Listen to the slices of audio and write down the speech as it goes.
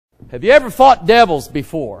Have you ever fought devils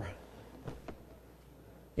before?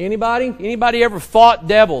 Anybody? Anybody ever fought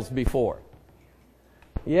devils before?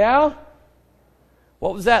 Yeah?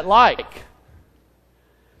 What was that like?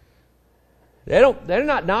 They're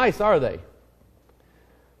not nice, are they?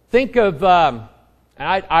 Think of,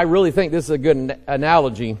 I really think this is a good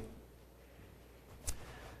analogy.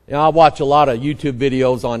 You know, I watch a lot of YouTube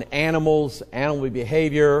videos on animals, animal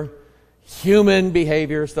behavior, human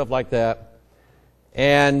behavior, stuff like that.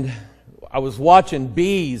 And I was watching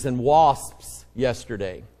bees and wasps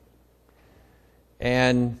yesterday.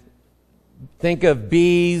 And think of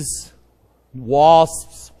bees,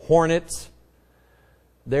 wasps, hornets.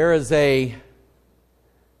 There is a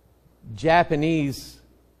Japanese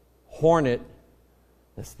hornet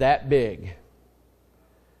that's that big.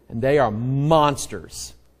 And they are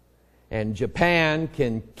monsters. And Japan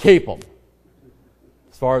can keep them,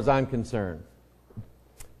 as far as I'm concerned.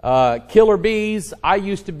 Killer bees. I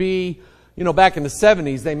used to be, back in the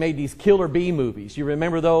 70s, they made these killer bee movies. You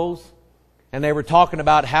remember those? And they were talking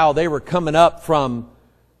about how they were coming up from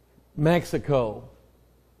Mexico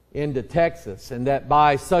into Texas, and that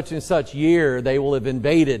by such and such year they will have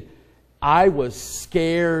invaded. I was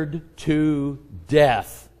scared to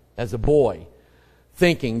death as a boy,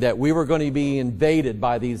 thinking that we were going to be invaded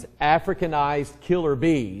by these Africanized killer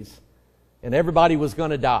bees, and everybody was going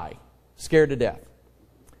to die, scared to death.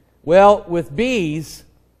 Well, with bees,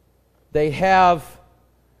 they have,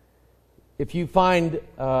 if you find,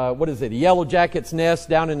 a yellow jacket's nest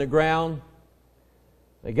down in the ground.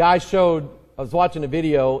 The guy showed, I was watching a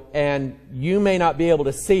video, and you may not be able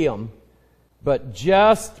to see them, but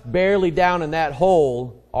just barely down in that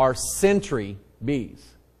hole are sentry bees.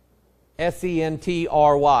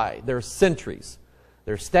 S-E-N-T-R-Y. They're sentries.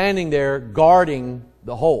 They're standing there guarding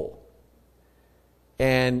the hole.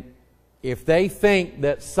 And if they think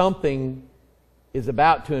that something is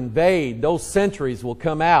about to invade, those sentries will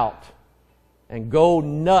come out and go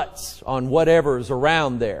nuts on whatever is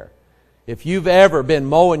around there. If you've ever been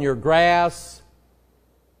mowing your grass,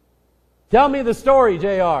 tell me the story,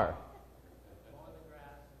 JR.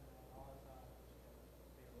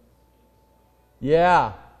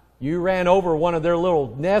 Yeah, you ran over one of their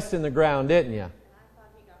little nests in the ground, didn't you?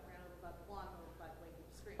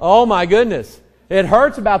 Oh my goodness. It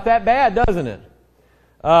hurts about that bad, doesn't it?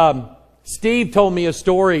 Steve told me a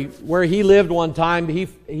story where he lived one time.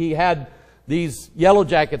 He had these yellow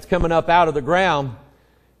jackets coming up out of the ground.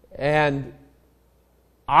 And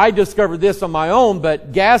I discovered this on my own,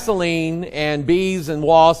 but gasoline and bees and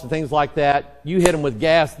wasps and things like that, you hit them with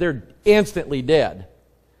gas, they're instantly dead.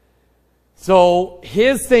 So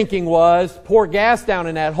his thinking was, pour gas down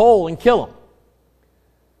in that hole and kill them.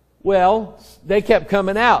 Well, they kept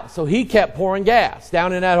coming out, so he kept pouring gas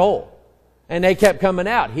down in that hole. And they kept coming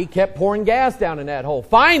out. He kept pouring gas down in that hole.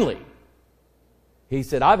 Finally, he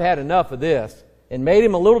said, I've had enough of this, and made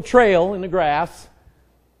him a little trail in the grass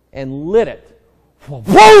and lit it.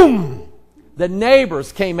 Boom! The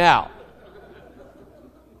neighbors came out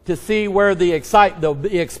to see where the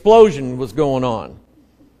explosion was going on.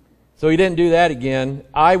 So he didn't do that again.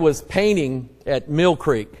 I was painting at Mill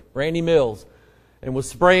Creek, Randy Mills, and was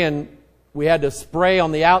spraying. We had to spray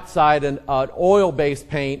on the outside an oil-based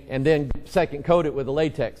paint and then second coat it with a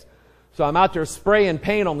latex. So I'm out there spraying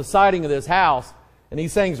paint on the siding of this house, and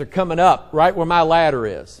these things are coming up right where my ladder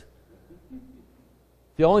is.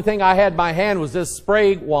 The only thing I had in my hand was this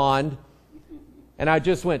spray wand, and I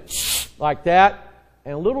just went like that,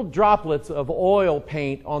 and little droplets of oil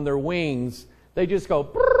paint on their wings, they just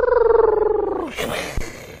go.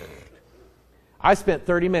 I spent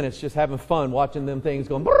 30 minutes just having fun watching them things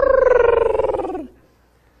going. You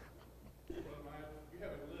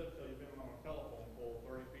haven't lived till you've been on a telephone pole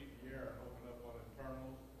 30 feet in the air and opened up one internal,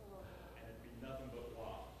 and it'd be nothing but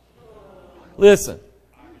wow. Listen,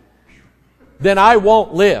 then I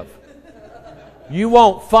won't live. You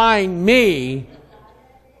won't find me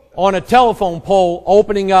on a telephone pole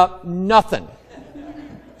opening up nothing.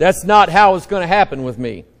 That's not how it's going to happen with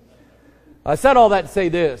me. I said all that to say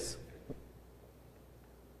this.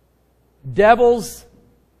 Devils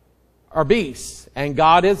are beasts, and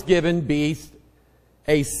God has given beasts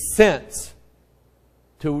a sense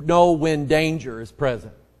to know when danger is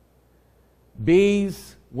present.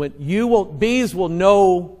 Bees will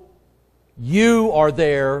know you are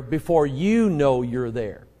there before you know you're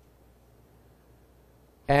there.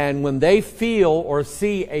 And when they feel or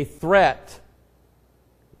see a threat,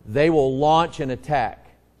 they will launch an attack.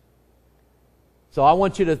 So I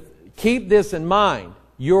want you to keep this in mind.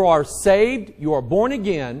 You are saved. You are born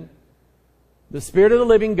again. The Spirit of the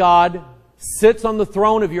living God sits on the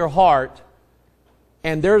throne of your heart.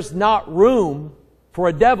 And there's not room for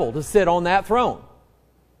a devil to sit on that throne.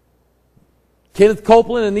 Kenneth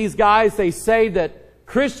Copeland and these guys, they say that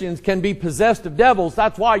Christians can be possessed of devils.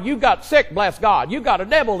 That's why you got sick, bless God. You got a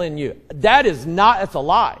devil in you. That's a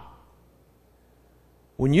lie.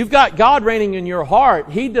 When you've got God reigning in your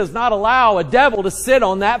heart, He does not allow a devil to sit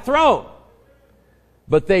on that throne.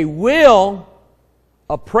 But they will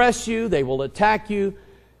oppress you, they will attack you,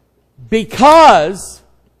 because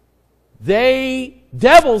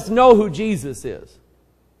devils know who Jesus is.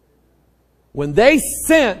 When they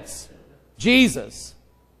sense Jesus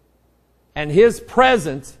and His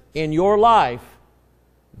presence in your life,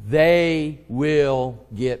 they will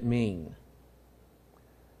get mean.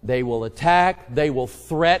 They will attack, they will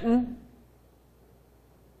threaten,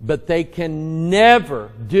 but they can never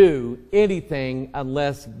do anything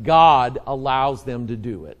unless God allows them to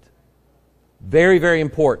do it. Very, very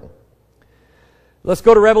important. Let's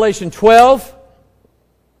go to Revelation 12.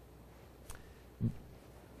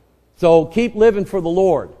 So keep living for the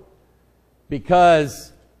Lord,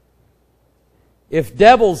 because if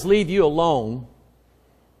devils leave you alone,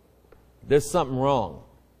 there's something wrong.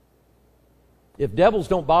 If devils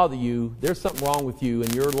don't bother you, there's something wrong with you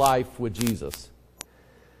and your life with Jesus,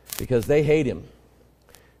 because they hate Him.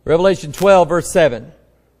 Revelation 12, verse 7.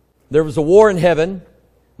 There was a war in heaven.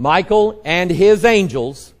 Michael and his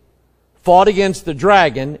angels fought against the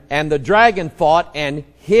dragon, and the dragon fought and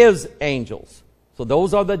his angels. So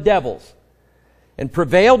those are the devils. And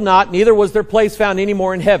prevailed not, neither was their place found any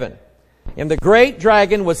more in heaven. And the great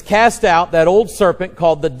dragon was cast out, that old serpent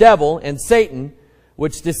called the devil and Satan,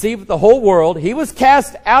 which deceiveth the whole world. He was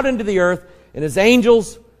cast out into the earth, and his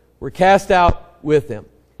angels were cast out with him.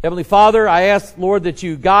 Heavenly Father, I ask, Lord, that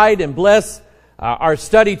you guide and bless our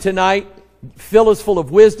study tonight. Fill us full of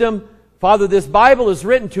wisdom. Father, this Bible is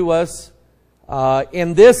written to us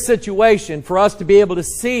in this situation for us to be able to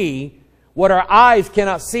see what our eyes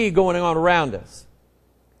cannot see going on around us.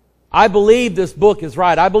 I believe this book is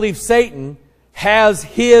right. I believe Satan has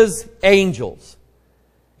his angels.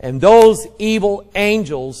 And those evil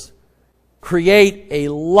angels create a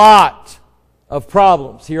lot of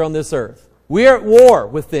problems here on this earth. We are at war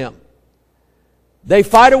with them. They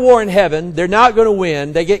fight a war in heaven. They're not going to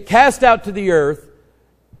win. They get cast out to the earth.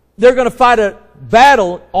 They're going to fight a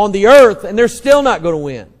battle on the earth, and they're still not going to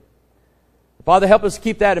win. Father, help us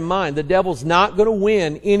keep that in mind. The devil's not going to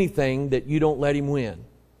win anything that you don't let him win.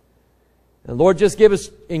 And Lord, just give us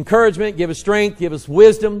encouragement, give us strength, give us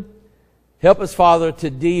wisdom. Help us, Father, to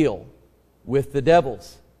deal with the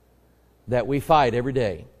devils that we fight every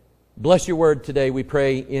day. Bless your word today, we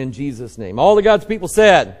pray in Jesus' name. All of God's people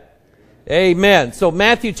said, amen. So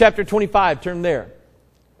Matthew chapter 25, turn there.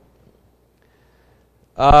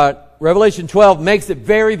 Revelation 12 makes it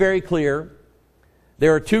very, very clear.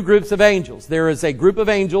 There are two groups of angels. There is a group of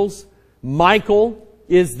angels. Michael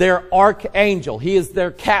is their archangel. He is their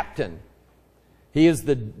captain. He is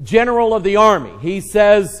the general of the army. He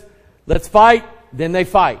says, let's fight, then they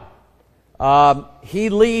fight. He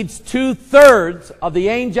leads 2/3 of the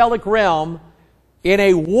angelic realm in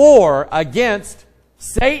a war against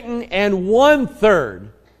Satan and 1/3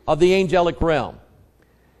 of the angelic realm.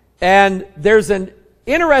 And there's an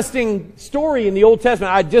interesting story in the Old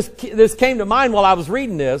Testament. This came to mind while I was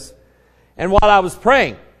reading this and while I was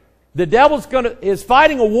praying. The devil's is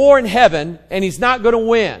fighting a war in heaven, and he's not going to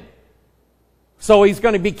win. So he's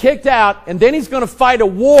going to be kicked out, and then he's going to fight a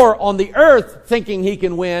war on the earth thinking he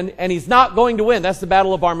can win, and he's not going to win. That's the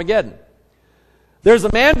Battle of Armageddon. There's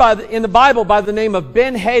a man in the Bible by the name of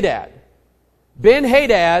Ben-Hadad.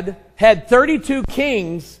 Ben-Hadad had 32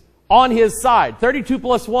 kings on his side. 32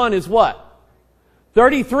 plus 1 is what?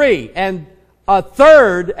 33. And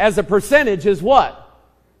 1/3 as a percentage is what?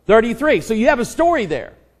 33. So you have a story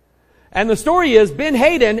there. And the story is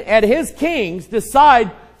Ben-Hadad and his kings decide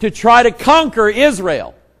to try to conquer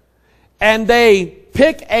Israel. And they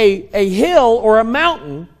pick a hill or a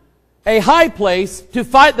mountain, a high place to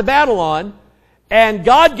fight the battle on. And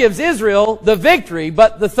God gives Israel the victory,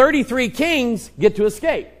 but the 33 kings get to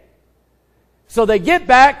escape. So they get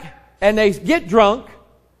back and they get drunk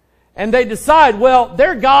and they decide, well,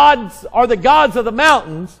 their gods are the gods of the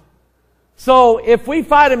mountains. So if we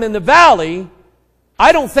fight them in the valley,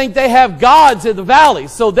 I don't think they have gods in the valley,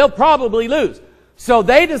 so they'll probably lose. So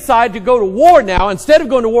they decide to go to war now. Instead of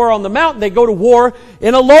going to war on the mountain, they go to war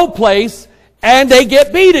in a low place, and they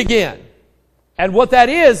get beat again. And what that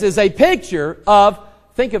is a picture of,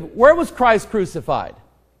 think of, where was Christ crucified?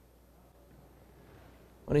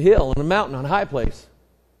 On a hill, on a mountain, on a high place.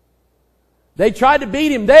 They tried to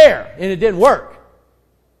beat him there, and it didn't work.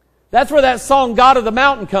 That's where that song, God of the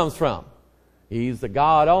Mountain, comes from. He's the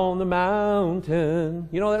God on the mountain.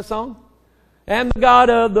 You know that song? and the God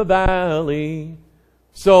of the valley.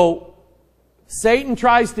 So Satan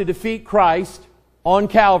tries to defeat Christ on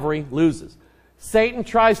Calvary, loses. Satan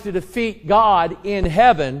tries to defeat God in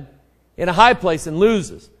heaven in a high place and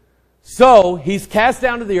loses. So he's cast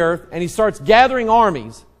down to the earth and he starts gathering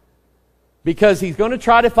armies because he's going to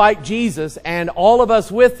try to fight Jesus and all of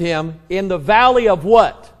us with him in the valley of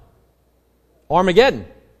what? Armageddon,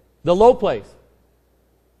 the low place.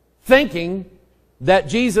 Thinking that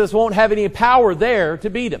Jesus won't have any power there to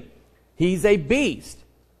beat him. He's a beast.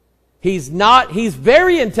 He's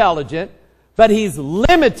very intelligent, but he's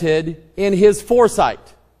limited in his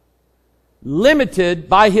foresight. Limited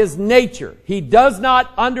by his nature. He does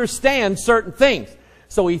not understand certain things.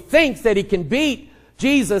 So he thinks that he can beat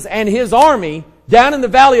Jesus and his army down in the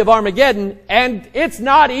valley of Armageddon, and it's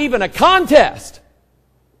not even a contest.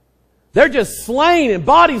 They're just slain and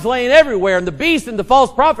bodies laying everywhere, and the beast and the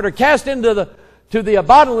false prophet are cast into the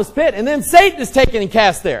bottomless pit, and then Satan is taken and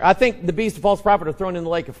cast there. I think the beast and false prophet are thrown in the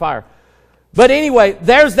lake of fire. But anyway,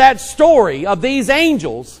 there's that story of these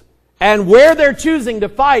angels, and where they're choosing to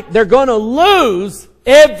fight, they're going to lose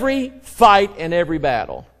every fight and every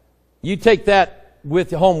battle. You take that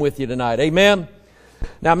home with you tonight. Amen?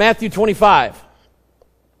 Now, Matthew 25,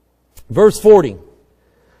 verse 40.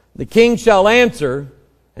 The king shall answer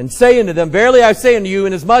and say unto them, Verily I say unto you,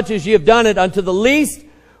 inasmuch as ye have done it unto the least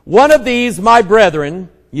one of these my brethren,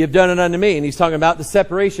 ye have done it unto me. And he's talking about the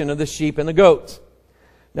separation of the sheep and the goats.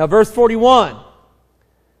 Now, verse 41.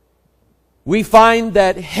 We find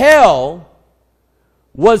that hell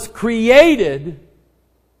was created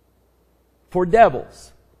for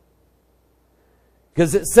devils.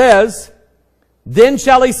 Because it says, Then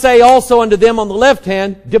shall he say also unto them on the left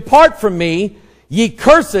hand, Depart from me, ye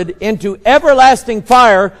cursed, into everlasting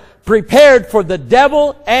fire, prepared for the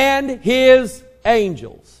devil and his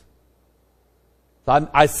angels.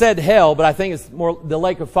 I said hell, but I think it's more the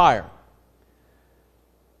lake of fire.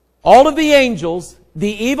 All of the angels,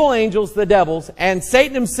 the evil angels, the devils, and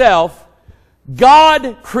Satan himself,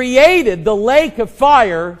 God created the lake of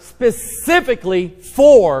fire specifically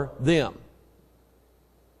for them.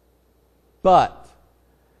 But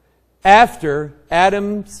after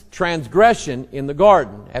Adam's transgression in the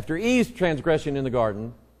garden, after Eve's transgression in the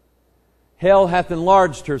garden, hell hath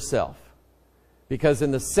enlarged herself. Because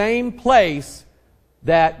in the same place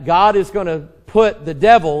that God is going to put the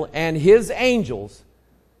devil and his angels,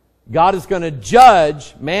 God is going to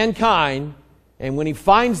judge mankind, and when he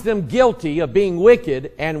finds them guilty of being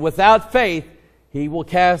wicked and without faith, he will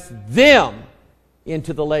cast them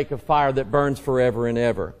into the lake of fire that burns forever and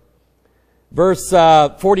ever. Verse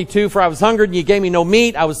 42, For I was hungry, and you gave me no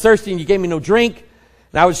meat. I was thirsty, and you gave me no drink.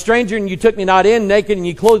 And I was a stranger, and you took me not in. Naked, and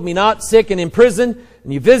you clothed me not. Sick, and in prison,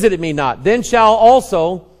 and you visited me not. Then shall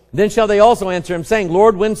they also answer him, saying,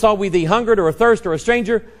 Lord, when saw we thee hungered, or athirst, or a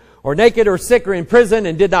stranger, or naked, or sick, or in prison,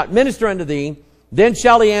 and did not minister unto thee? Then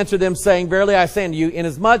shall he answer them, saying, Verily I say unto you,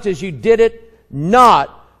 inasmuch as you did it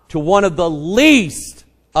not to one of the least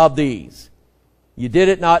of these, you did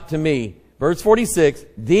it not to me. Verse 46,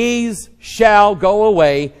 These shall go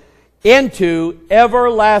away into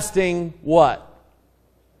everlasting what?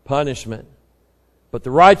 Punishment. But the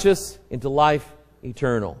righteous into life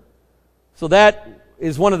eternal. So that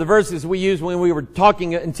is one of the verses we used when we were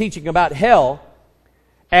talking and teaching about hell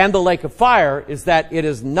and the lake of fire, is that it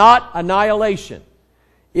is not annihilation.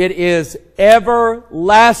 It is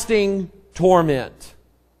everlasting torment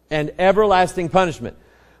and everlasting punishment.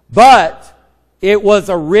 But it was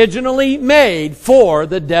originally made for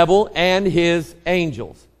the devil and his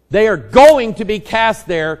angels. They are going to be cast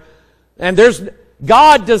there, and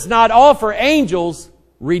God does not offer angels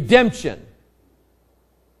redemption.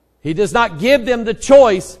 He does not give them the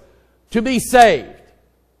choice to be saved.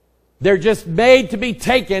 They're just made to be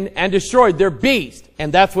taken and destroyed. They're beasts,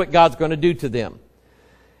 and that's what God's going to do to them.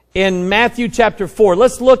 In Matthew chapter 4,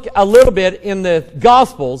 let's look a little bit in the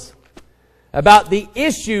Gospels about the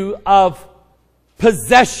issue of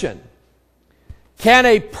possession. Can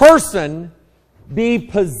a person be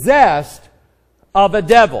possessed of a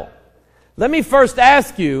devil? Let me first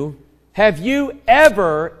ask you, have you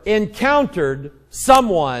ever encountered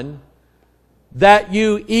someone that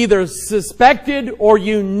you either suspected or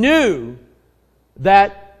you knew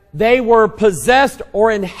that they were possessed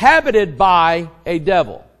or inhabited by a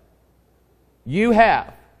devil? You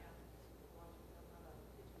have.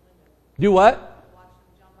 Do what?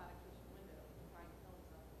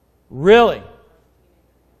 Really?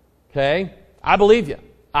 Okay. I believe you.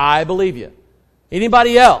 I believe you.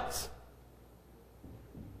 Anybody else?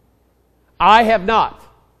 I have not.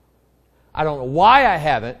 I don't know why I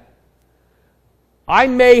haven't. I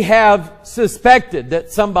may have suspected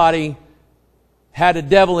that somebody had a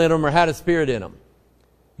devil in them or had a spirit in them.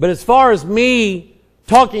 But as far as me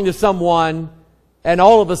talking to someone and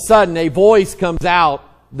all of a sudden a voice comes out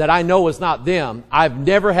that I know is not them, I've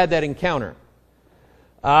never had that encounter.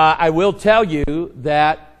 I will tell you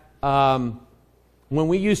that when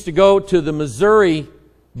we used to go to the Missouri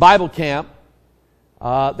Bible camp,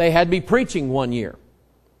 they had me preaching one year.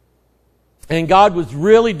 And God was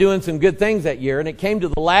really doing some good things that year. And it came to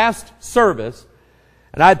the last service,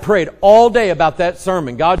 and I'd prayed all day about that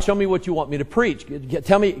sermon. God, show me what you want me to preach.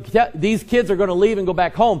 Tell me, these kids are going to leave and go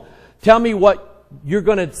back home. Tell me what you're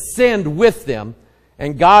going to send with them.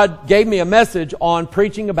 And God gave me a message on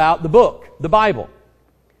preaching about the book, the Bible.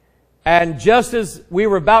 And just as we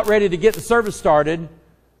were about ready to get the service started,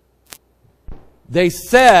 they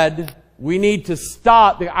said, we need to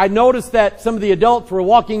stop. I noticed that some of the adults were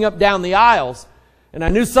walking up down the aisles, and I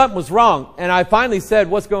knew something was wrong. And I finally said,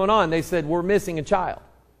 what's going on? They said, we're missing a child.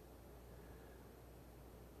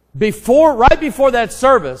 Right before that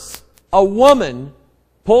service, a woman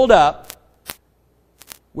pulled up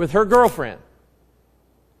with her girlfriend.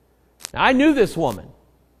 Now, I knew this woman.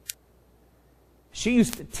 She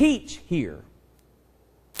used to teach here.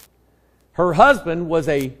 Her husband was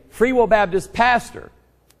a Free Will Baptist pastor.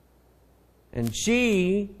 And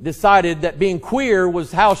she decided that being queer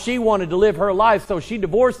was how she wanted to live her life, so she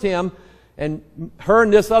divorced him, and her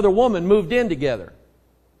and this other woman moved in together.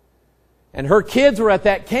 And her kids were at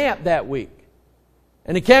that camp that week.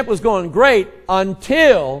 And the camp was going great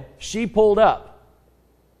until she pulled up.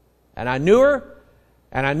 And I knew her,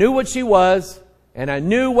 and I knew what she was, and I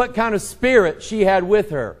knew what kind of spirit she had with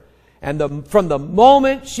her. And from the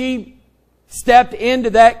moment she stepped into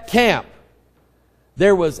that camp,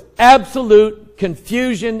 there was absolute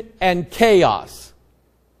confusion and chaos.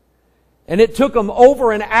 And it took them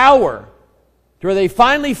over an hour to where they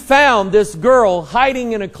finally found this girl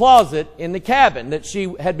hiding in a closet in the cabin that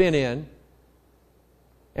she had been in.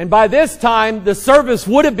 And by this time, the service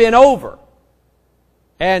would have been over.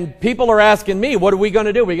 And people are asking me, what are we going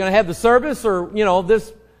to do? Are we going to have the service or,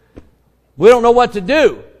 this? We don't know what to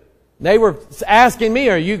do. They were asking me,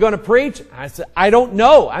 are you going to preach? I said, I don't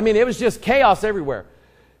know. I mean, it was just chaos everywhere.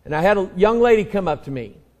 And I had a young lady come up to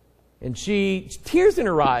me, and tears in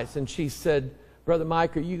her eyes, and she said, Brother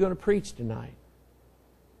Mike, are you going to preach tonight?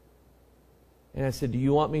 And I said, do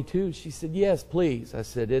you want me to? She said, yes, please. I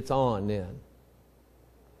said, it's on then.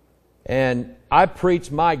 And I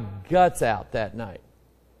preached my guts out that night.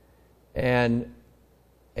 And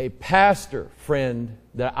a pastor friend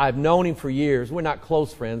that I've known him for years, we're not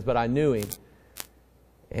close friends, but I knew him.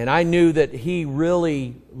 And I knew that he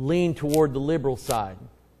really leaned toward the liberal side.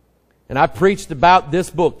 And I preached about this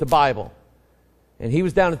book, the Bible. And he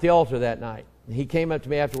was down at the altar that night. And he came up to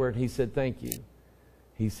me afterward and he said, thank you.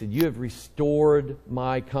 He said, you have restored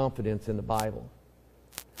my confidence in the Bible.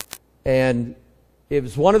 And it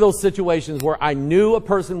was one of those situations where I knew a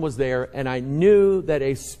person was there, and I knew that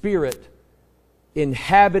a spirit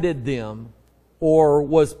inhabited them or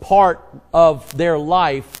was part of their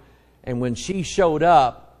life. And when she showed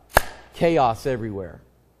up, chaos everywhere.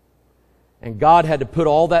 And God had to put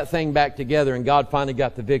all that thing back together, and God finally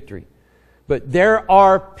got the victory. But there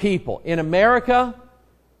are people in America,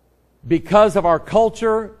 because of our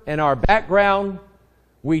culture and our background,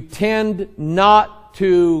 we tend not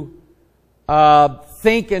to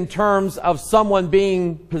think in terms of someone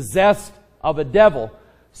being possessed of a devil.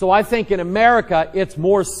 So I think in America, it's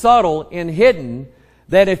more subtle and hidden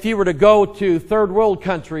than if you were to go to third world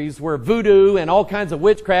countries where voodoo and all kinds of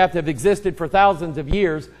witchcraft have existed for thousands of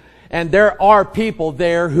years. And there are people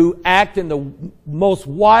there who act in the most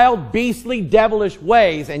wild, beastly, devilish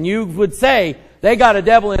ways. And you would say, they got a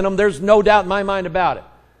devil in them. There's no doubt in my mind about it.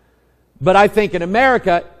 But I think in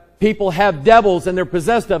America, people have devils and they're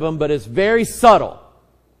possessed of them, but it's very subtle.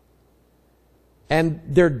 And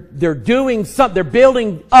they're doing something, they're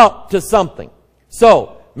building up to something.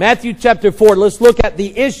 So, Matthew chapter 4, let's look at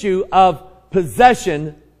the issue of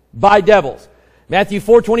possession by devils. Matthew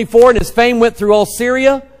 4:24, and his fame went through all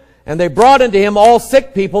Syria, and they brought unto him all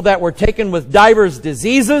sick people that were taken with divers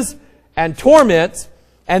diseases and torments,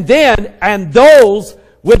 and those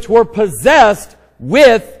which were possessed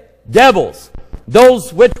with devils.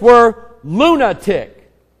 Those which were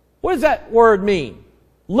lunatic. What does that word mean?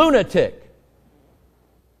 Lunatic.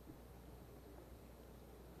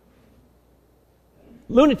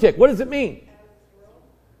 Lunatic, what does it mean?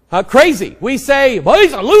 Crazy. We say, well,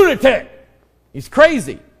 he's a lunatic. He's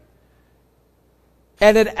crazy.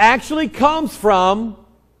 And it actually comes from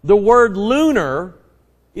the word lunar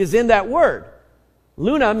is in that word.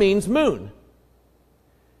 Luna means moon.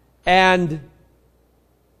 And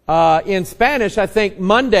in Spanish, I think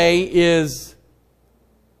Monday is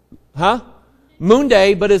Moon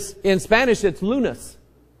day, but it's, in Spanish it's lunes.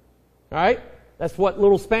 All right? That's what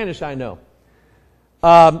little Spanish I know.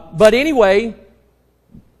 But anyway,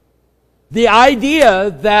 the idea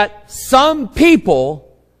that some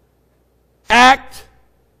people act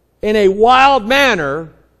in a wild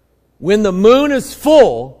manner when the moon is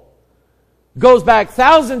full goes back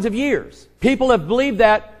thousands of years. People have believed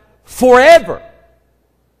that forever.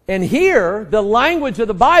 And here, the language of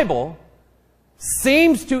the Bible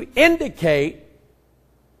seems to indicate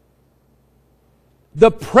the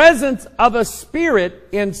presence of a spirit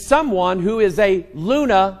in someone who is a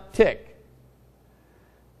lunatic.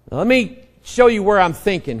 Now, let me show you where I'm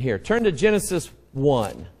thinking here. Turn to Genesis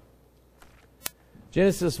 1.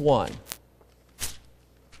 Genesis 1.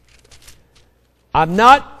 I'm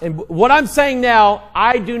not, and what I'm saying now,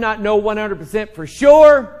 I do not know 100% for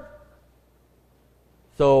sure.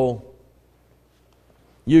 So,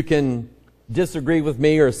 you can disagree with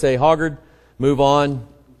me or say, Hoggard, move on.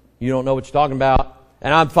 You don't know what you're talking about.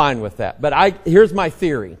 And I'm fine with that. But here's my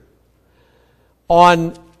theory.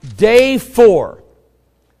 On day 4,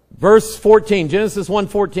 verse 14, Genesis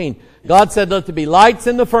 1:14, God said, let there be lights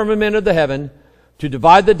in the firmament of the heaven to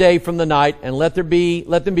divide the day from the night, and let them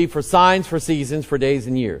be for signs, for seasons, for days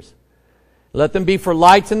and years. Let them be for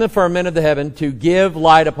lights in the firmament of the heaven to give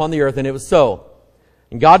light upon the earth. And it was so.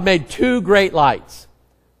 And God made 2 great lights.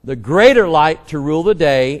 The greater light to rule the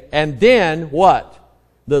day, and then what?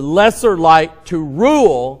 The lesser light to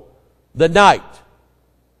rule the night.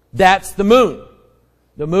 That's the moon.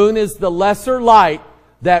 The moon is the lesser light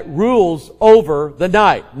that rules over the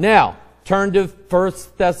night. Now, turn to 1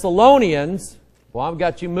 Thessalonians. Well, I've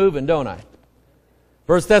got you moving, don't I?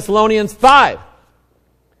 1 Thessalonians 5.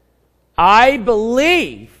 I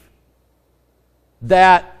believe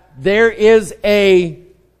that there is a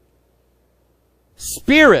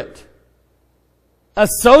spirit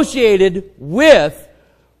associated with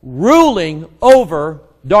ruling over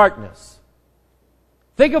darkness.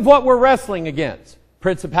 Think of what we're wrestling against.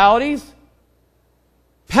 Principalities,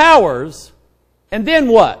 powers, and then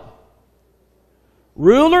what?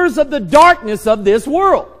 Rulers of the darkness of this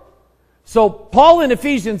world. So Paul in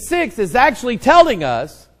Ephesians 6 is actually telling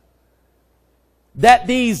us that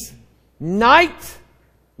these night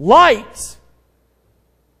lights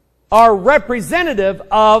are representative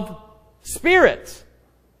of spirits.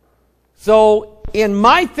 So in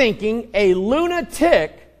my thinking, a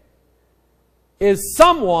lunatic is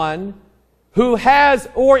someone who has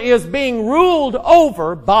or is being ruled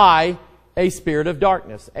over by a spirit of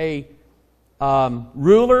darkness,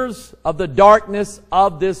 rulers of the darkness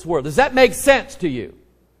of this world. Does that make sense to you?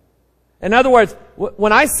 In other words,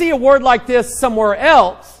 when I see a word like this somewhere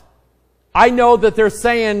else, I know that they're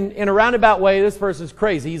saying in a roundabout way, this person's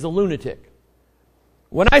crazy, he's a lunatic.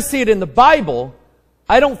 When I see it in the Bible,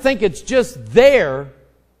 I don't think it's just there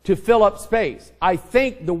to fill up space. I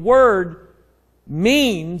think the word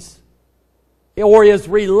means or is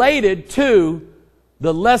related to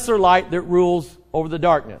the lesser light that rules over the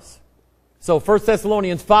darkness. So 1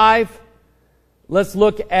 Thessalonians 5, let's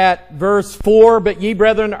look at verse 4. But ye,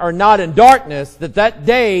 brethren, are not in darkness, that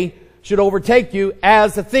day should overtake you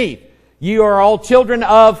as a thief. Ye are all children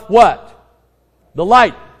of what? The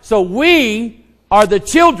light. So we are the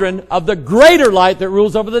children of the greater light that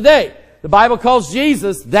rules over the day. The Bible calls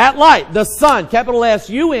Jesus that light, the Son, capital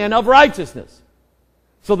S-U-N, of righteousness.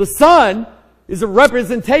 So the Son is a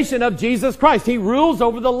representation of Jesus Christ. He rules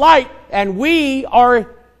over the light, and we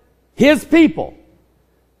are His people.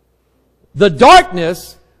 The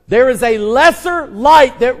darkness, there is a lesser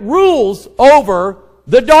light that rules over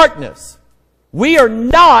the darkness. We are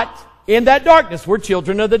not in that darkness. We're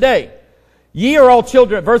children of the day. Ye are all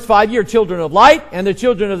children, verse 5, ye are children of light and the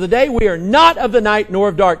children of the day. We are not of the night nor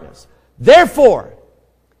of darkness. Therefore,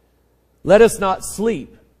 let us not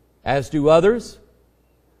sleep as do others,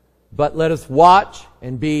 but let us watch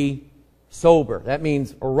and be sober. That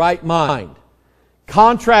means a right mind.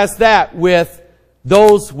 Contrast that with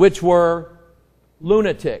those which were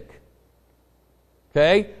lunatic.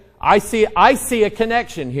 Okay? I see a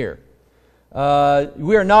connection here.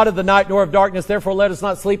 We are not of the night nor of darkness, therefore let us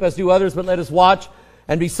not sleep as do others, but let us watch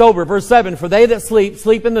and be sober. Verse 7, for they that sleep,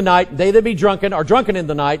 sleep in the night, and they that be drunken are drunken in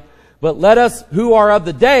the night. But let us who are of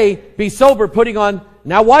the day be sober, putting on,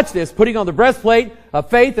 now watch this, putting on the breastplate of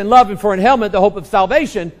faith and love, and for an helmet the hope of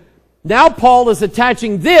salvation. Now Paul is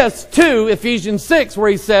attaching this to Ephesians 6, where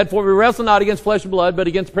he said, for we wrestle not against flesh and blood, but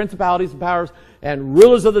against principalities and powers and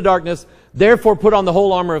rulers of the darkness. Therefore put on the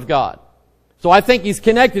whole armor of God. So I think he's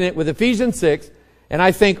connecting it with Ephesians 6, and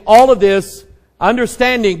I think all of this,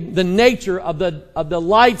 understanding the nature of the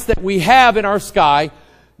lights that we have in our sky,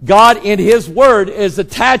 God in His Word is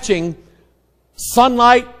attaching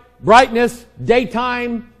sunlight, brightness,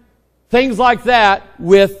 daytime, things like that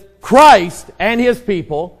with Christ and His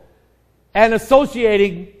people, and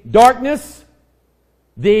associating darkness,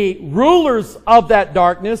 the rulers of that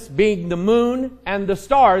darkness being the moon and the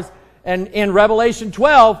stars. And in Revelation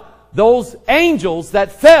 12, those angels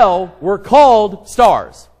that fell were called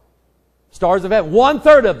stars. Stars of heaven.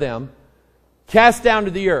 1/3 of them cast down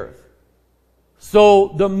to the earth.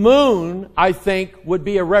 So the moon, I think, would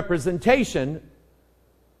be a representation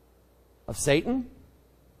of Satan,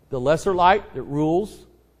 the lesser light that rules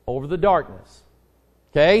over the darkness.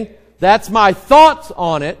 Okay? That's my thoughts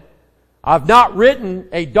on it. I've not written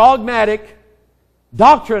a dogmatic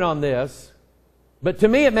doctrine on this, but to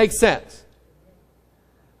me it makes sense.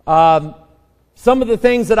 Some of the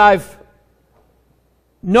things that I've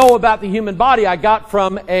know about the human body I got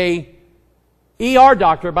from a ER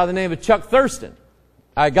doctor by the name of Chuck Thurston.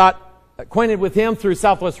 I got acquainted with him through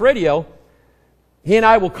Southwest Radio. He and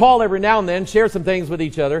I will call every now and then, share some things with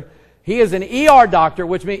each other. He is an ER doctor,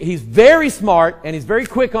 which means he's very smart and he's very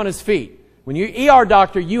quick on his feet. When you're an ER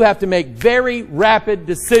doctor, you have to make very rapid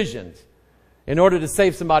decisions in order to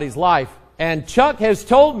save somebody's life. And Chuck has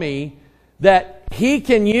told me that he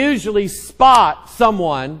can usually spot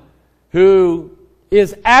someone who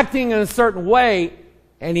is acting in a certain way,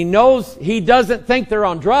 and he knows he doesn't think they're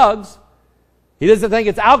on drugs. He doesn't think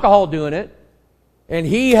it's alcohol doing it. And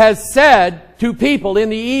he has said to people in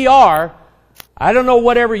the ER, I don't know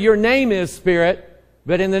whatever your name is, Spirit,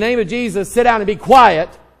 but in the name of Jesus, sit down and be quiet,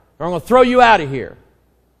 or I'm going to throw you out of here.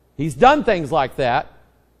 He's done things like that.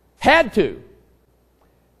 Had to.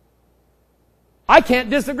 I can't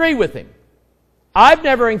disagree with him. I've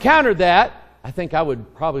never encountered that. I think I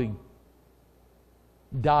would probably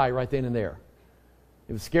die right then and there.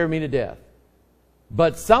 It would scare me to death.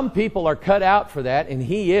 But some people are cut out for that, and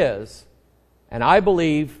he is. And I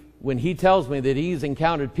believe when he tells me that he's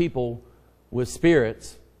encountered people with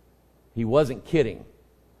spirits, he wasn't kidding.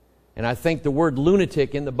 And I think the word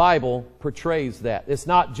lunatic in the Bible portrays that. It's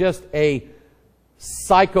not just a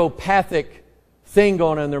psychopathic thing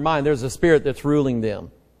going on in their mind. There's a spirit that's ruling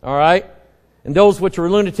them. All right? And those which were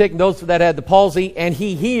lunatic and those that had the palsy, and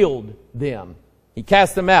he healed them. He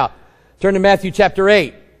cast them out. Turn to Matthew chapter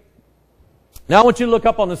 8. Now I want you to look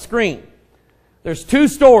up on the screen. There's two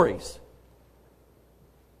stories.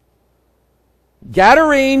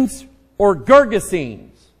 Gadarenes or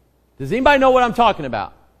Gergesenes. Does anybody know what I'm talking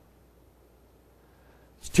about?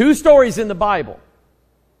 There's two stories in the Bible.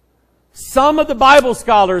 Some of the Bible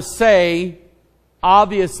scholars say,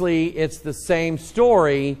 obviously, it's the same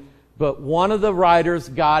story, but one of the writers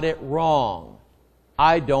got it wrong.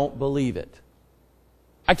 I don't believe it.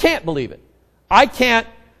 I can't believe it. I can't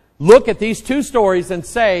look at these two stories and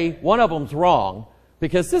say one of them's wrong,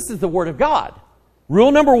 because this is the Word of God.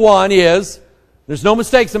 Rule number one is, there's no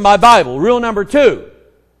mistakes in my Bible. Rule number two,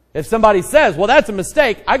 if somebody says, well, that's a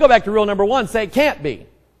mistake, I go back to rule number one, say it can't be.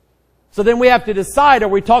 So then we have to decide, are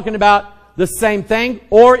we talking about the same thing,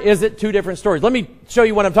 or is it two different stories? Let me show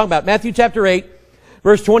you what I'm talking about. Matthew chapter 8,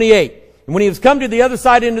 verse 28. And when he was come to the other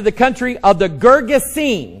side into the country of the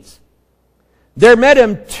Gergesenes, there met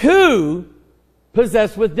him two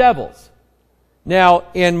possessed with devils. Now,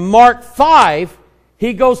 in Mark 5,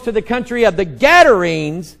 he goes to the country of the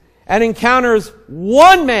Gadarenes and encounters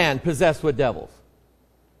one man possessed with devils.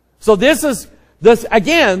 So this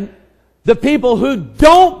again, the people who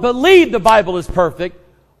don't believe the Bible is perfect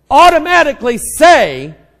automatically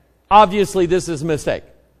say, obviously this is a mistake.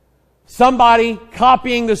 Somebody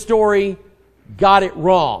copying the story got it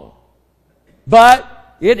wrong.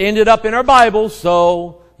 But it ended up in our Bibles,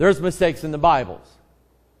 so there's mistakes in the Bibles.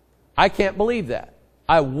 I can't believe that.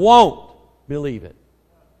 I won't believe it.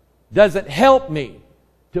 Doesn't help me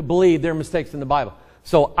to believe there are mistakes in the Bible.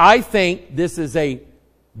 So I think this is a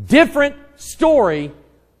different story,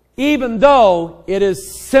 even though it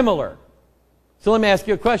is similar. So let me ask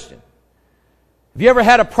you a question. Have you ever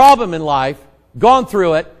had a problem in life, gone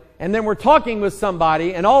through it, and then we're talking with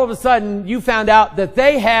somebody, and all of a sudden you found out that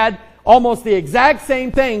they had almost the exact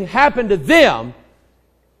same thing happen to them,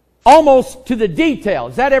 almost to the detail?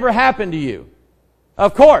 Has that ever happened to you?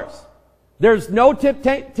 Of course. There's no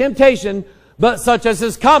temptation but such as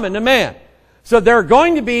is common to man. So there are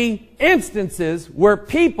going to be instances where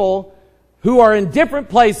people who are in different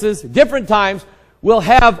places, different times, will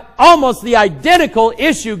have almost the identical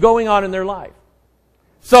issue going on in their life.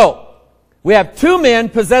 So, we have two men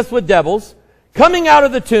possessed with devils, coming out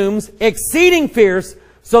of the tombs, exceeding fierce,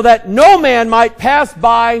 so that no man might pass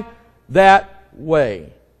by that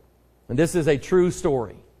way. And this is a true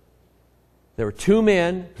story. There were two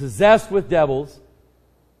men possessed with devils,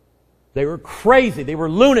 They were crazy. They were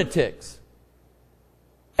lunatics.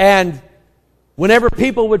 And whenever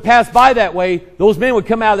people would pass by that way, those men would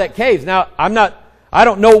come out of that cave. Now, I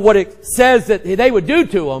don't know what it says that they would do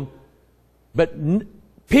to them, but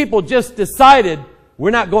people just decided,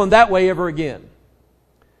 we're not going that way ever again.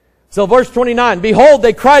 So verse 29, behold,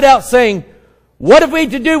 they cried out, saying, what have we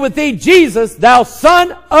to do with thee, Jesus, thou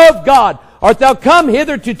Son of God? Art thou come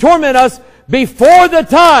hither to torment us before the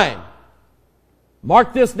time?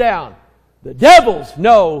 Mark this down. The devils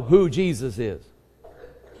know who Jesus is.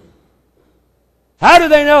 How do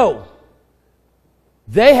they know?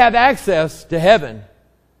 They have access to heaven.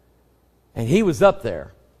 And He was up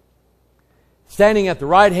there, standing at the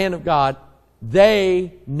right hand of God.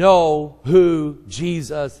 They know who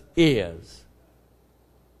Jesus is.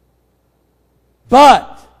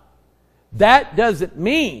 But that doesn't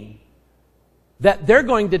mean that they're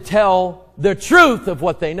going to tell the truth of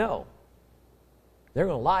what they know. They're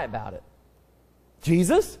going to lie about it.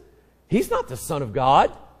 Jesus? He's not the Son of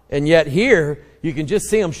God. And yet here, you can just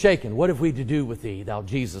see them shaking. What have we to do with thee, thou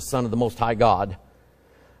Jesus, Son of the Most High God?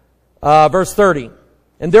 Verse 30.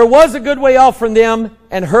 And there was a good way off from them,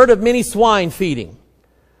 and herd of many swine feeding.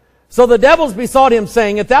 So the devils besought Him,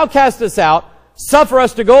 saying, if thou cast us out, suffer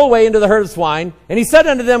us to go away into the herd of swine. And He said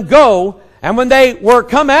unto them, go. And when they were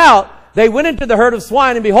come out, they went into the herd of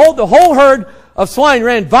swine, and behold, the whole herd of swine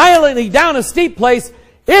ran violently down a steep place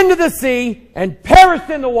into the sea, and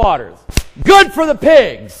perished in the waters. Good for the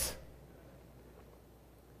pigs.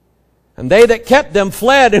 And they that kept them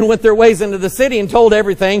fled and went their ways into the city, and told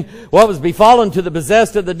everything what was befallen to the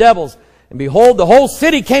possessed of the devils. And behold, the whole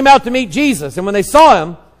city came out to meet Jesus. And when they saw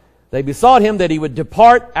Him, they besought Him that He would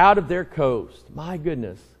depart out of their coast. My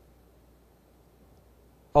goodness.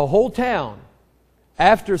 A whole town,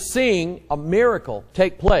 after seeing a miracle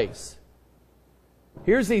take place.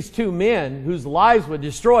 Here's these two men whose lives were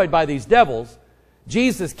destroyed by these devils.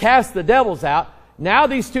 Jesus cast the devils out. Now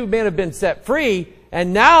these two men have been set free.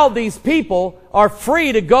 And now these people are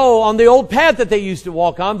free to go on the old path that they used to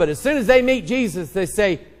walk on. But as soon as they meet Jesus, they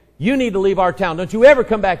say, you need to leave our town. Don't you ever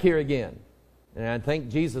come back here again. And I think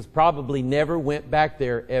Jesus probably never went back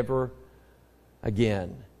there ever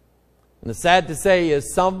again. And the sad to say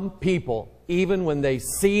is some people, even when they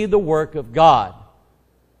see the work of God,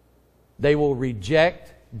 they will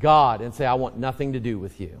reject God and say, I want nothing to do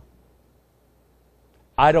with you.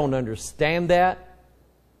 I don't understand that.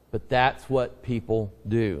 But that's what people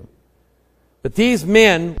do. But these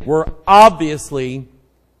men were obviously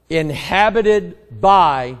inhabited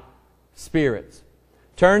by spirits.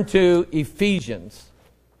 Turn to Ephesians.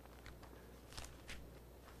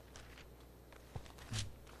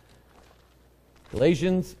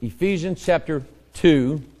 Ephesians chapter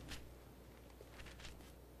 2.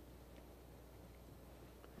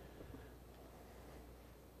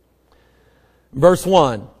 Verse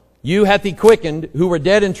 1. You hath He quickened, who were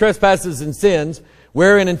dead in trespasses and sins,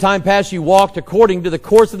 wherein in time past you walked according to the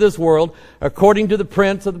course of this world, according to the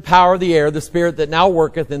prince of the power of the air, the spirit that now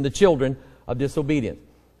worketh in the children of disobedience.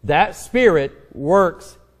 That spirit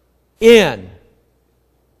works in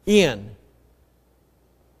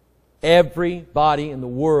everybody in the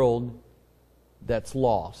world that's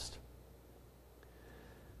lost.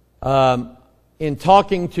 In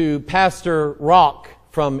talking to Pastor Rock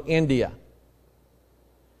from India,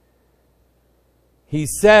 he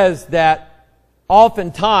says that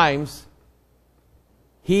oftentimes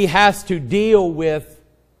he has to deal with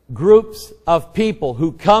groups of people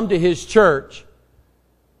who come to his church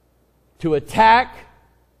to attack,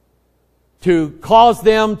 to cause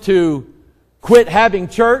them to quit having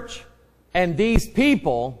church. And these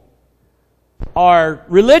people are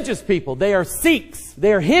religious people. They are Sikhs.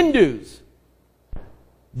 They are Hindus,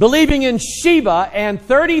 believing in Shiva and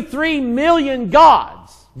 33 million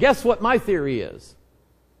gods. Guess what my theory is?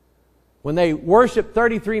 When they worship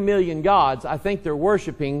 33 million gods, I think they're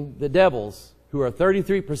worshiping the devils, who are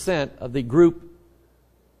 33% of the group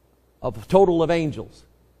of total of angels.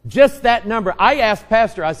 Just that number. I asked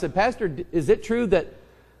Pastor, I said, Pastor, is it true that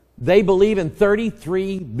they believe in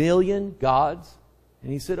 33 million gods?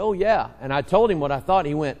 And he said, oh yeah. And I told him what I thought.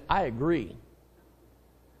 He went, I agree.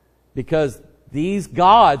 Because these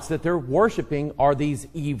gods that they're worshiping are these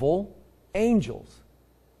evil angels.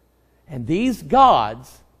 And these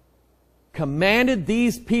gods commanded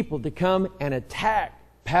these people to come and attack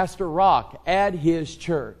Pastor Rock at his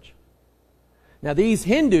church. Now these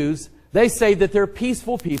Hindus, they say that they're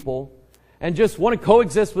peaceful people and just want to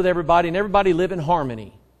coexist with everybody and everybody live in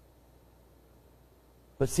harmony.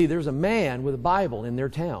 But see, there's a man with a Bible in their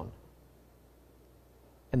town.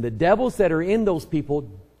 And the devils that are in those people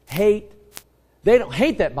they don't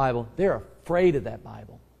hate that Bible, they're afraid of that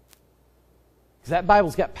Bible. Because that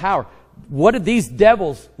Bible's got power. What did these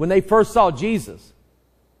devils, when they first saw Jesus,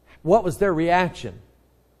 what was their reaction?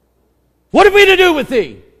 What have we to do with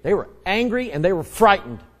thee? They were angry and they were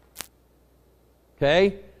frightened.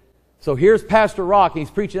 Okay? So here's Pastor Rock. He's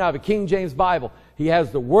preaching out of a King James Bible. He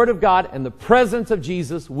has the Word of God and the presence of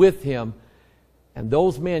Jesus with him. And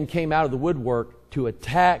those men came out of the woodwork to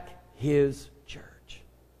attack his church.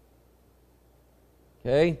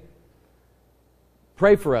 Okay?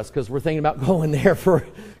 Pray for us because we're thinking about going there for a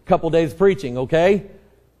couple days preaching, okay?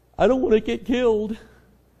 I don't want to get killed.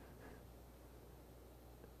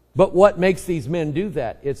 But what makes these men do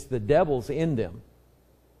that? It's the devil's in them,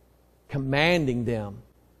 commanding them.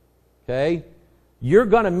 Okay? You're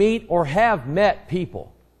going to meet or have met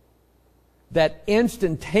people that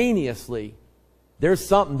instantaneously there's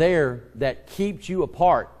something there that keeps you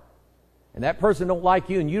apart. And that person don't like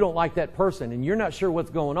you and you don't like that person and you're not sure what's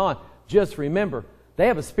going on. Just remember, they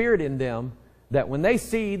have a spirit in them that when they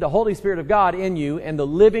see the Holy Spirit of God in you and the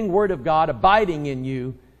living Word of God abiding in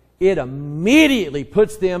you, it immediately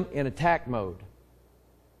puts them in attack mode.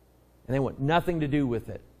 And they want nothing to do with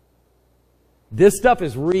it. This stuff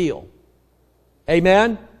is real.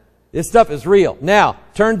 Amen? This stuff is real. Now,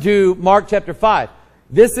 turn to Mark chapter 5.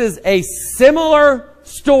 This is a similar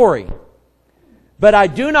story. But I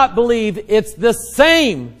do not believe it's the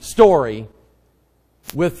same story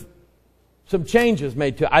with some changes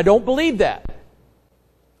made to it. I don't believe that.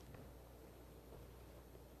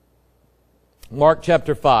 Mark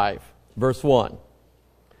chapter 5, verse 1.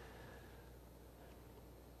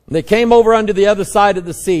 They came over unto the other side of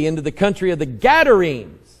the sea, into the country of the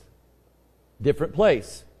Gadarenes. Different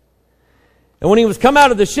place. And when he was come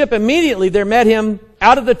out of the ship, immediately there met him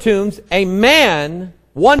out of the tombs a man,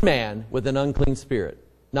 one man, with an unclean spirit.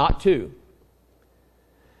 Not two.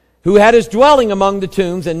 Who had his dwelling among the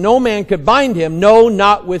tombs, and no man could bind him, no,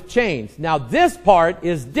 not with chains. Now this part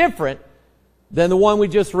is different than the one we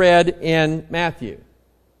just read in Matthew.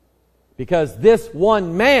 Because this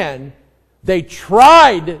one man, they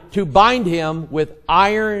tried to bind him with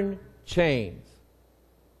iron chains.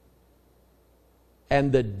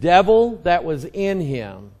 And the devil that was in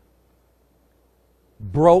him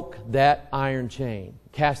broke that iron chain,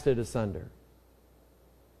 cast it asunder.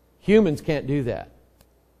 Humans can't do that.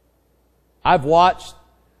 I've watched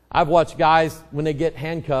guys when they get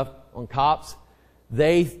handcuffed on cops,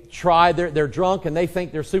 they try, they're drunk and they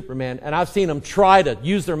think they're Superman. And I've seen them try to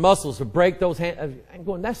use their muscles to break those hands. I'm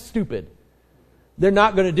going, that's stupid. They're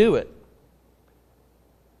not going to do it.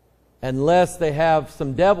 Unless they have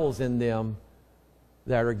some devils in them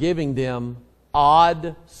that are giving them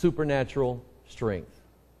odd supernatural strength.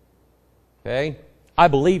 Okay? I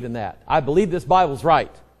believe in that. I believe this Bible's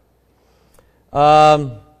right.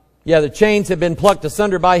 The chains had been plucked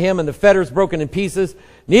asunder by him and the fetters broken in pieces.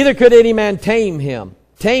 Neither could any man tame him.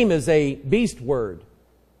 Tame is a beast word.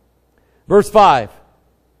 Verse 5.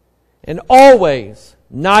 And always,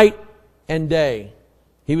 night and day,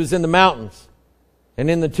 he was in the mountains and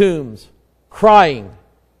in the tombs, crying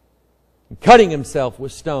and cutting himself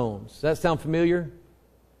with stones. Does that sound familiar?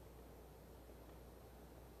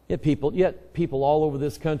 Yet people all over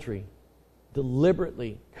this country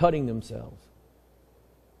deliberately cutting themselves.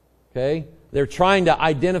 Okay? They're trying to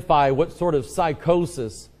identify what sort of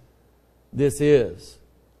psychosis this is.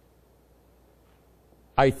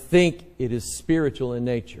 I think it is spiritual in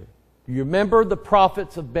nature. You remember the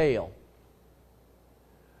prophets of Baal?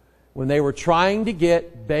 When they were trying to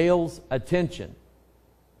get Baal's attention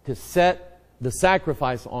to set the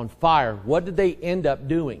sacrifice on fire, what did they end up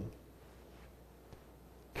doing?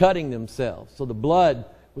 Cutting themselves. So the blood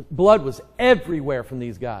was everywhere from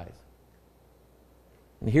these guys.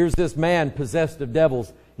 And here's this man possessed of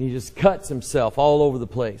devils, and he just cuts himself all over the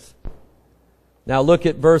place. Now look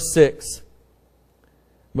at verse 6.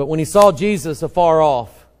 But when he saw Jesus afar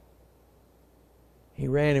off, he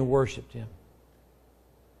ran and worshipped him.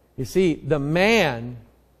 You see, the man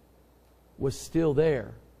was still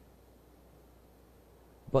there.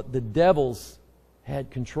 But the devils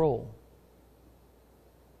had control.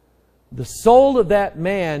 The soul of that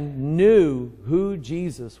man knew who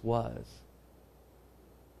Jesus was.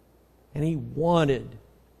 And he wanted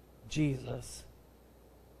Jesus.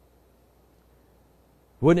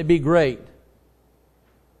 Wouldn't it be great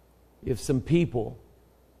if some people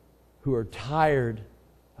who are tired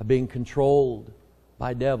of being controlled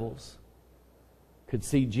by devils could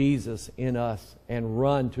see Jesus in us and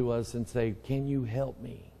run to us and say, "Can you help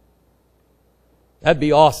me?" That'd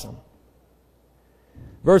be awesome.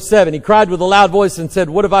 Verse 7, he cried with a loud voice and said,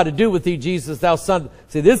 "What have I to do with thee, Jesus, thou son..."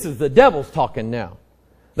 See, this is the devil's talking now.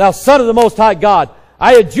 "Thou son of the Most High God,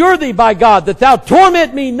 I adjure thee by God that thou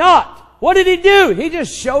torment me not." What did he do? He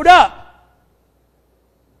just showed up.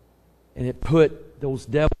 And it put those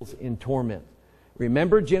devils in torment.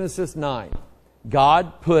 Remember Genesis 9.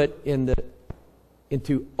 God put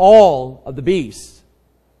into all of the beasts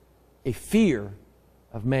a fear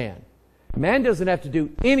of man. Man doesn't have to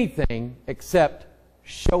do anything except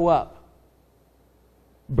show up.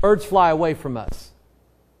 Birds fly away from us.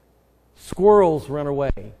 Squirrels run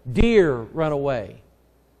away. Deer run away.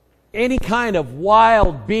 Any kind of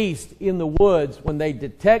wild beast in the woods, when they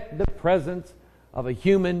detect the presence of a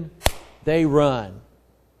human, they run.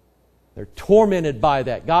 They're tormented by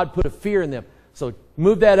that. God put a fear in them. So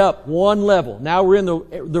move that up one level. Now we're in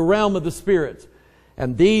the realm of the spirits.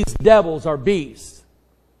 And these devils are beasts.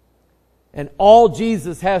 And all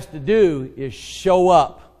Jesus has to do is show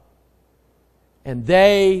up. And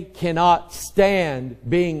they cannot stand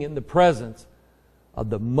being in the presence of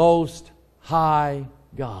the Most High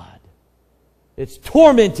God. It's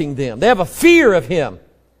tormenting them. They have a fear of Him.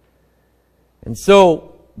 And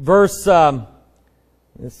so, verse 8,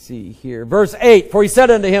 for He said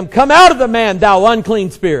unto him, Come out of the man, thou unclean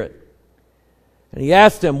spirit. And He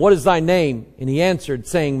asked him, What is thy name? And he answered,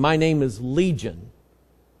 saying, My name is Legion,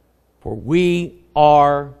 for we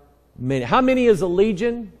are many. How many is a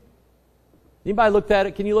legion? Anybody looked at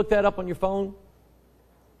it? Can you look that up on your phone?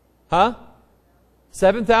 Huh?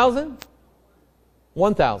 7,000?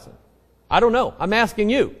 1,000? I don't know. I'm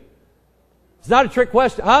asking you. It's not a trick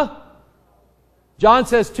question. Huh? John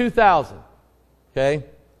says 2,000. Okay?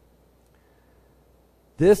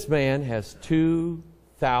 This man has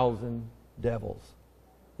 2,000 devils.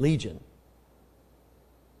 Legion.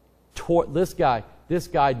 This guy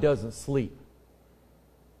doesn't sleep.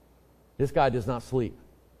 This guy does not sleep.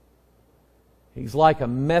 He's like a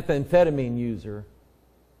methamphetamine user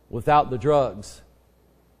without the drugs.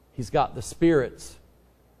 He's got the spirits.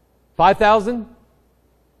 5,000?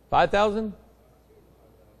 5,000?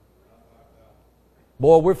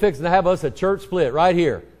 Boy, we're fixing to have us a church split right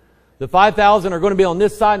here. The 5,000 are going to be on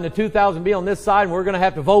this side and the 2,000 be on this side, and we're going to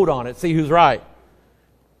have to vote on it, see who's right.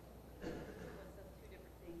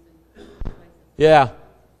 Yeah.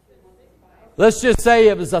 Let's just say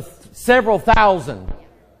it was several thousand.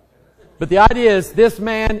 But the idea is this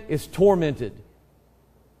man is tormented.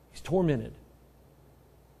 He's tormented.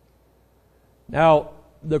 Now,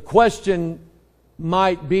 the question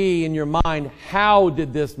might be in your mind, how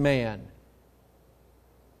did this man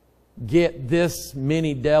get this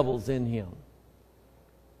many devils in him?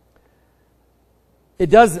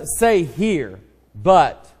 It doesn't say here,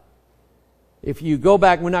 but if you go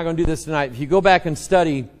back, we're not going to do this tonight. If you go back and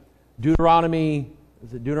study Deuteronomy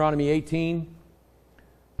 18?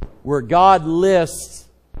 Where God lists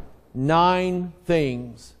 9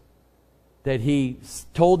 things that He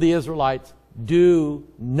told the Israelites, do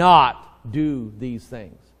not do these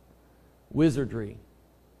things. Wizardry,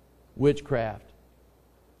 witchcraft,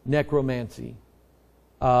 necromancy,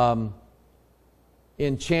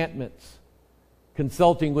 enchantments,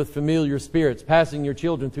 consulting with familiar spirits, passing your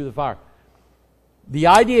children through the fire. The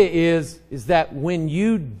idea is that when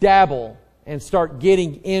you dabble and start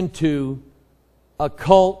getting into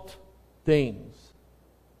occult things,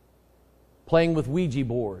 playing with Ouija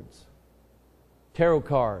boards, tarot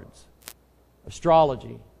cards,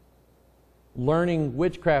 astrology, learning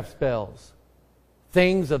witchcraft spells,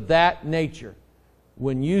 things of that nature,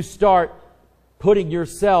 when you start putting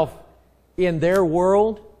yourself in their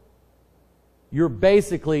world, you're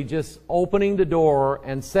basically just opening the door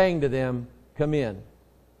and saying to them, come in.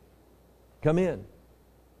 Come in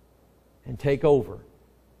and take over.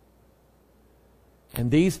 And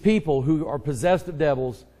these people who are possessed of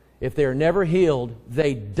devils, if they are never healed,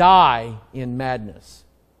 they die in madness.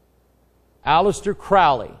 Aleister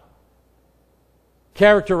Crowley,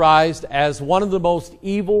 characterized as one of the most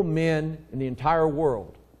evil men in the entire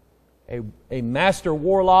world, a master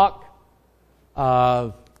warlock.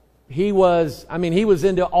 He was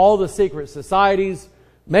into all the secret societies,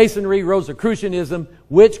 Masonry, Rosicrucianism,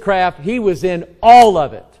 witchcraft. He was in all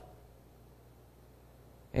of it.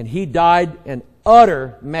 And he died an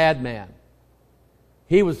utter madman.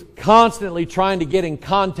 He was constantly trying to get in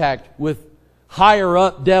contact with higher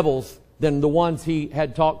up devils than the ones he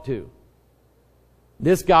had talked to.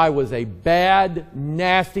 This guy was a bad,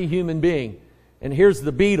 nasty human being. And here's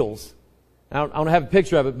the Beatles. I don't have a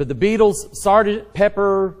picture of it, but the Beatles' Sgt.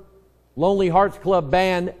 Pepper Lonely Hearts Club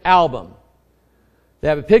Band album. They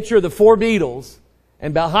have a picture of the 4 Beatles,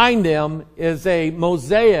 and behind them is a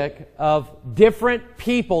mosaic of different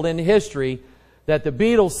people in history that the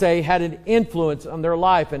Beatles say had an influence on their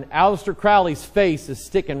life, and Aleister Crowley's face is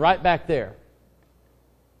sticking right back there.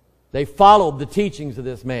 They followed the teachings of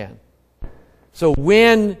this man. So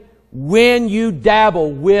when when you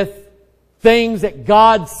dabble with things that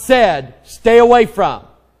God said, stay away from.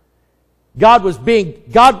 God was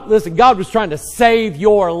trying to save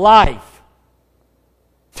your life.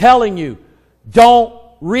 Telling you, don't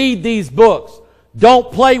read these books.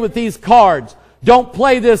 Don't play with these cards. Don't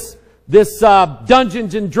play this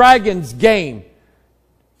Dungeons and Dragons game.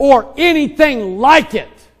 Or anything like it.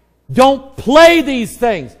 Don't play these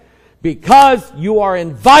things. Because you are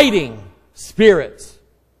inviting spirits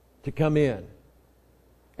to come in.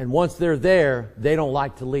 And once they're there, they don't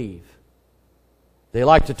like to leave. They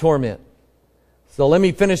like to torment. So let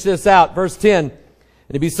me finish this out. Verse 10. And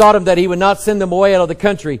he besought him that he would not send them away out of the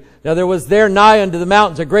country. Now there was there nigh unto the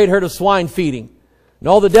mountains a great herd of swine feeding. And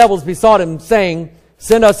all the devils besought him, saying,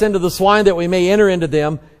 send us into the swine that we may enter into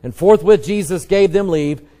them. And forthwith Jesus gave them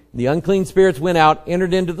leave. And the unclean spirits went out,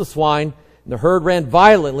 entered into the swine. And the herd ran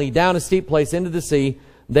violently down a steep place into the sea.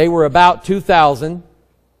 They were about 2,000.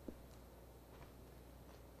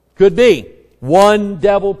 Could be one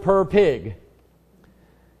devil per pig.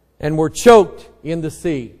 And were choked in the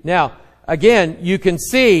sea. Now, again, you can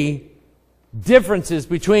see differences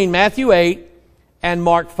between Matthew 8 and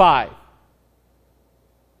Mark 5.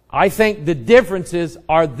 I think the differences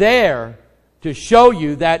are there to show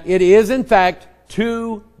you that it is, in fact,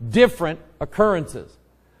 two different occurrences.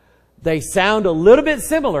 They sound a little bit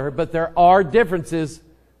similar, but there are differences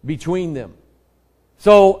between them.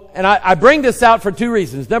 So, and I bring this out for two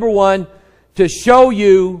reasons. Number one, to show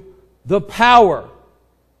you the power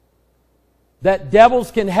that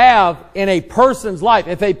devils can have in a person's life.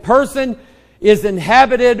 If a person is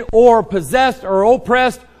inhabited or possessed or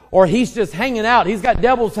oppressed, or he's just hanging out, he's got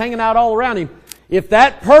devils hanging out all around him. If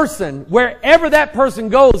that person, wherever that person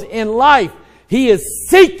goes in life, he is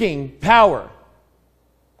seeking power.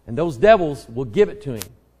 And those devils will give it to him.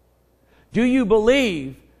 Do you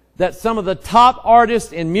believe that some of the top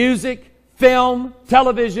artists in music, film,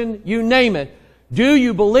 television, you name it, do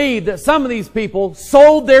you believe that some of these people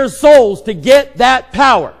sold their souls to get that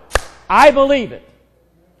power? I believe it.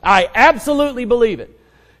 I absolutely believe it.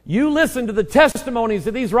 You listen to the testimonies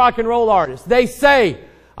of these rock and roll artists. They say,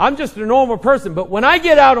 I'm just a normal person, but when I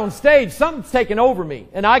get out on stage, something's taken over me.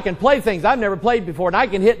 And I can play things I've never played before. And I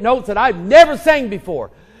can hit notes that I've never sang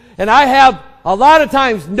before. And I have, a lot of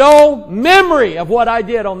times, no memory of what I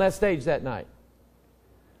did on that stage that night.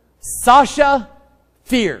 Sasha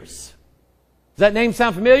Fierce. Does that name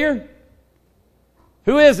sound familiar?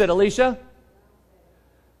 Who is it, Alicia?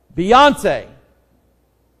 Beyonce.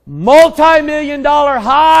 Multi-million-dollar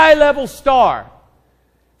high-level star.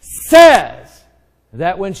 Says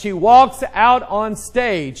that when she walks out on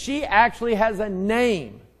stage, she actually has a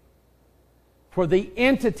name for the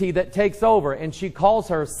entity that takes over, and she calls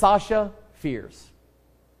her Sasha Fierce.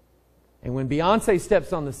 And when Beyonce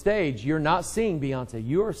steps on the stage, you're not seeing Beyonce.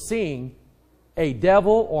 You're seeing a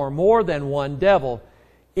devil or more than one devil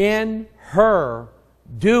in her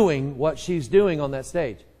doing what she's doing on that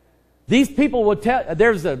stage. These people will tell,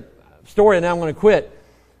 there's a story, and I'm going to quit,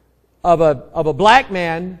 of a black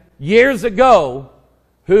man years ago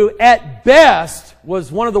who at best was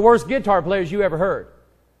one of the worst guitar players you ever heard.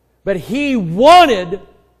 But he wanted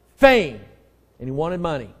fame and he wanted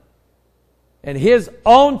money. And his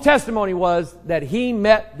own testimony was that he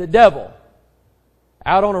met the devil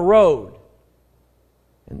out on a road.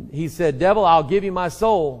 And he said, devil, I'll give you my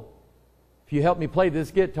soul if you help me play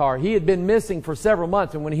this guitar. He had been missing for several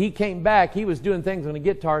months, and when he came back, he was doing things on a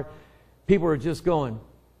guitar. People were just going,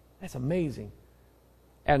 that's amazing.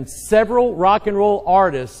 And several rock and roll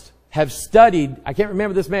artists have studied, I can't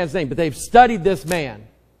remember this man's name, but they've studied this man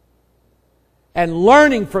and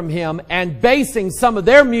learning from him and basing some of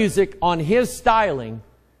their music on his styling.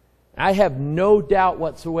 I have no doubt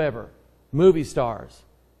whatsoever, movie stars,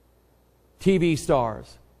 TV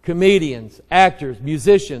stars, comedians, actors,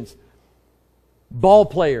 musicians, ball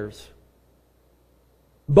players,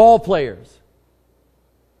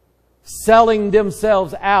 selling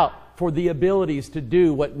themselves out for the abilities to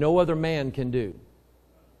do what no other man can do.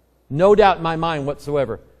 No doubt in my mind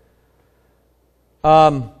whatsoever.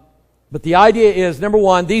 But the idea is, number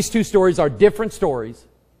one, these two stories are different stories.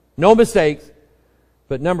 No mistakes.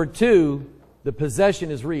 But number two, the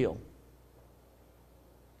possession is real.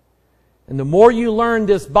 And the more you learn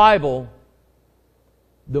this Bible,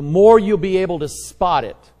 the more you'll be able to spot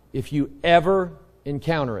it if you ever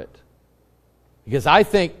encounter it. Because I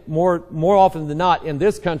think more often than not in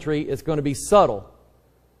this country, it's going to be subtle.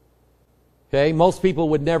 Okay? Most people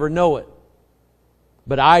would never know it.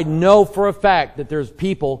 But I know for a fact that there's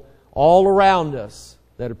people all around us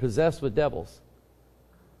that are possessed with devils.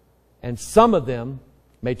 And some of them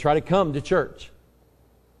may try to come to church.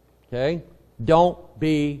 Okay? Don't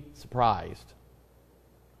be surprised,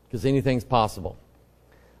 because anything's possible.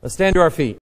 Let's stand to our feet.